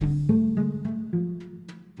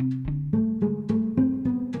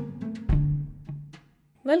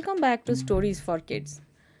Welcome back to Stories for Kids.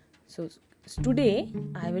 Today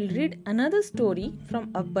I will read another story from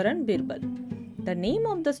Akbar and Birbal. The name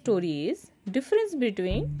of the story is Difference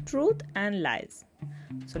Between Truth and Lies.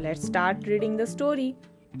 So let's start reading the story.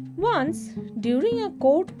 Once, during a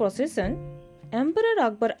court procession, Emperor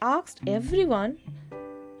Akbar asked everyone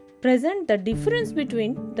present the difference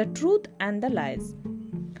between the truth and the lies.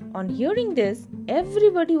 On hearing this,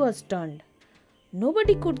 everybody was stunned.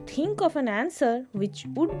 Nobody could think of an answer which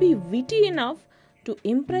would be witty enough to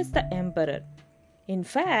impress the emperor. In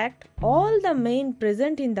fact, all the men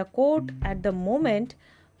present in the court at the moment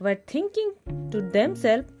were thinking to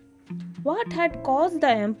themselves what had caused the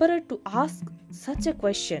emperor to ask such a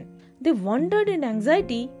question. They wondered in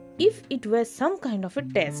anxiety if it were some kind of a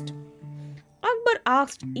test. Akbar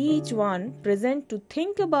asked each one present to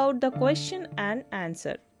think about the question and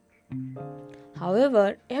answer.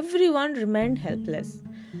 However, everyone remained helpless.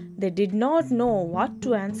 They did not know what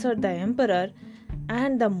to answer the emperor,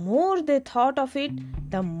 and the more they thought of it,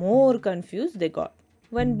 the more confused they got.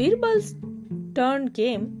 When Birbal's turn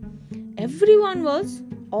came, everyone was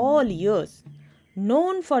all ears.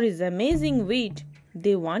 Known for his amazing wit,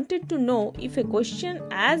 they wanted to know if a question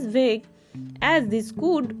as vague as this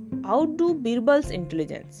could outdo Birbal's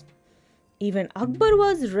intelligence. Even Akbar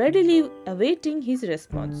was readily awaiting his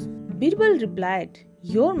response. Birbal replied,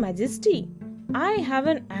 "Your Majesty, I have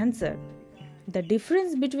an answer. The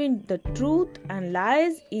difference between the truth and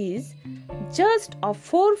lies is just of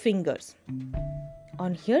 4 fingers."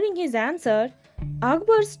 On hearing his answer,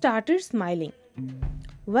 Akbar started smiling,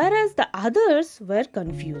 whereas the others were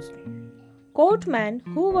confused. Courtmen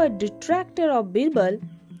who were detractors of Birbal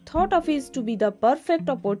thought of it to be the perfect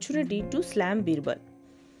opportunity to slam Birbal.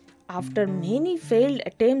 After many failed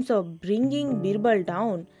attempts of bringing Birbal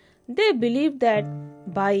down, they believed that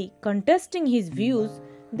by contesting his views,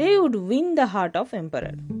 they would win the heart of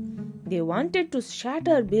emperor. They wanted to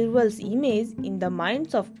shatter Birbal's image in the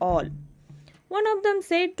minds of all. One of them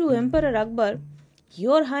said to Emperor Akbar,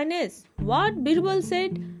 "Your Highness, what Birbal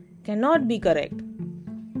said cannot be correct.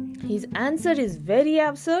 His answer is very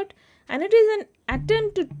absurd, and it is an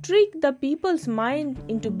attempt to trick the people's mind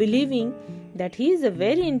into believing that he is a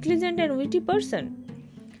very intelligent and witty person."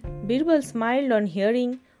 Birbal smiled on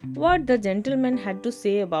hearing what the gentleman had to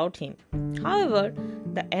say about him. However,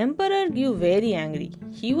 the emperor grew very angry.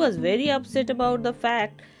 He was very upset about the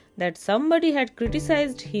fact that somebody had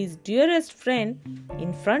criticized his dearest friend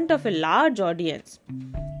in front of a large audience.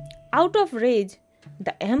 Out of rage,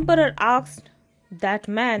 the emperor asked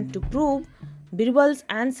that man to prove Birbal's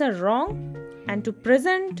answer wrong and to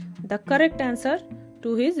present the correct answer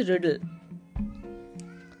to his riddle.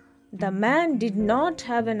 The man did not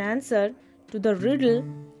have an answer to the riddle,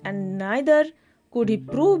 and neither could he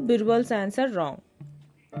prove Birbal's answer wrong.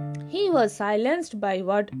 He was silenced by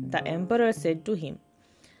what the emperor said to him.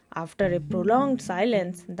 After a prolonged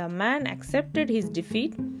silence, the man accepted his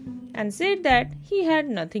defeat and said that he had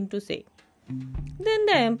nothing to say. Then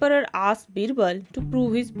the emperor asked Birbal to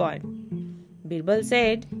prove his point. Birbal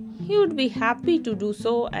said he would be happy to do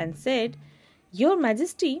so and said, "Your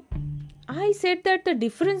Majesty, I said that the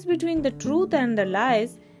difference between the truth and the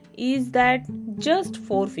lies is that just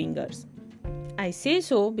 4 fingers. I say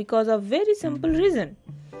so because of very simple reason.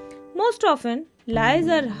 Most often, lies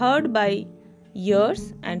are heard by ears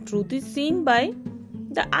and truth is seen by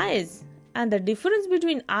the eyes, and the difference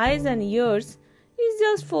between eyes and ears is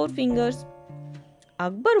just 4 fingers."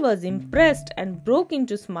 Akbar was impressed and broke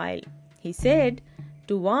into smile. He said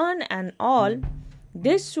to one and all,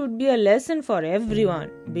 "This should be a lesson for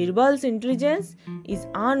everyone. Birbal's intelligence is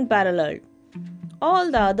unparalleled."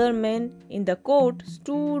 All the other men in the court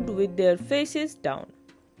stood with their faces down.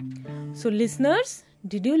 So listeners,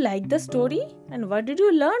 did you like the story and what did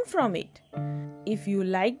you learn from it? If you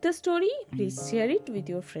liked the story, please share it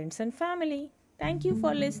with your friends and family. Thank you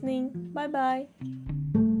for listening. Bye bye.